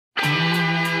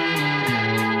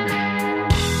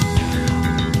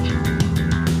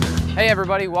Hey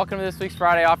everybody, welcome to this week's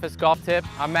Friday Office Golf Tip.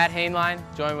 I'm Matt Hainline,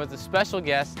 joined with a special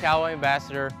guest, Callaway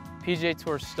Ambassador, PGA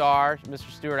Tour star, Mr.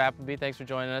 Stuart Appleby. Thanks for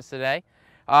joining us today.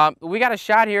 We got a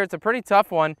shot here. It's a pretty tough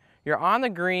one. You're on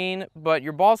the green, but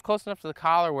your ball's close enough to the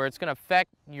collar where it's going to affect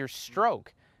your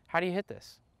stroke. How do you hit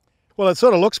this? Well, it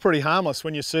sort of looks pretty harmless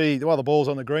when you see, well, the ball's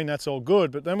on the green, that's all good.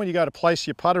 But then when you go to place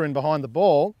your putter in behind the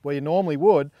ball, where you normally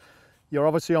would, you're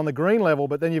obviously on the green level,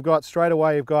 but then you've got straight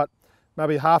away, you've got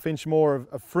maybe a ½ inch more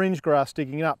of fringe grass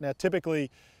sticking up. Now,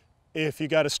 typically, if you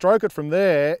go to stroke it from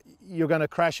there, you're going to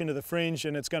crash into the fringe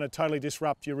and it's going to totally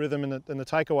disrupt your rhythm and the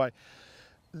takeaway.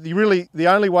 The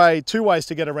only way, two ways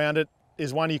to get around it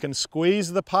is one, you can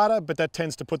squeeze the putter, but that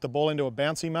tends to put the ball into a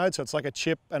bouncy mode. So it's like a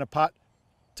chip and a putt.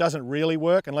 Doesn't really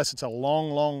work unless it's a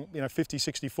long, 50,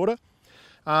 60 footer.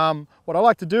 What I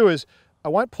like to do is I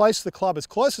won't place the club as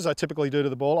close as I typically do to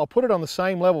the ball. I'll put it on the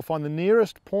same level, find the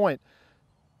nearest point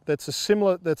that's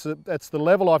the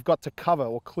level I've got to cover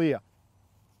or clear.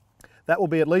 That will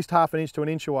be at least ½ inch to an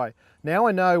inch away. Now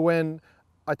I know when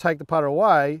I take the putter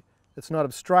away, it's not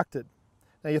obstructed.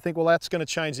 Now you think, well, that's going to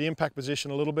change the impact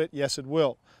position a little bit. Yes, it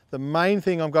will. The main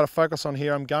thing I've got to focus on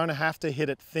here, I'm going to have to hit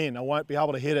it thin. I won't be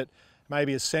able to hit it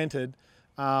maybe as centered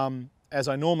as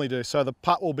I normally do. So the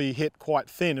putt will be hit quite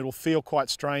thin. It'll feel quite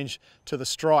strange to the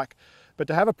strike. But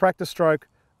to have a practice stroke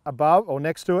above or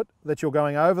next to it, that you're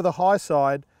going over the high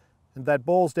side and that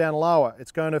ball's down lower,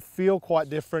 it's going to feel quite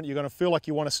different. You're going to feel like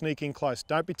you want to sneak in close.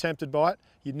 Don't be tempted by it.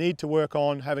 You need to work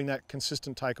on having that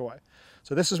consistent takeaway.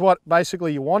 So this is what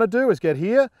basically you want to do, is get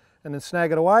here and then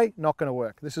snag it away. Not going to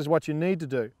work. This is what you need to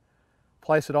do.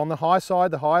 Place it on the high side,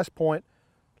 the highest point,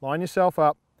 line yourself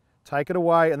up, take it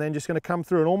away, and then just going to come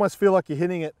through and almost feel like you're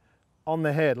hitting it on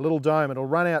the head, a little dome. It'll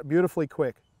run out beautifully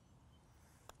quick.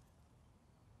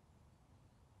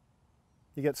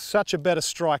 You get such a better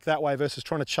strike that way versus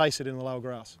trying to chase it in the lower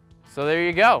grass. So there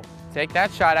you go. Take that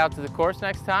shot out to the course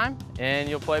next time and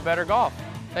you'll play better golf.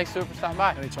 Thanks, Stuart, for stopping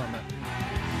by. Anytime, Matt.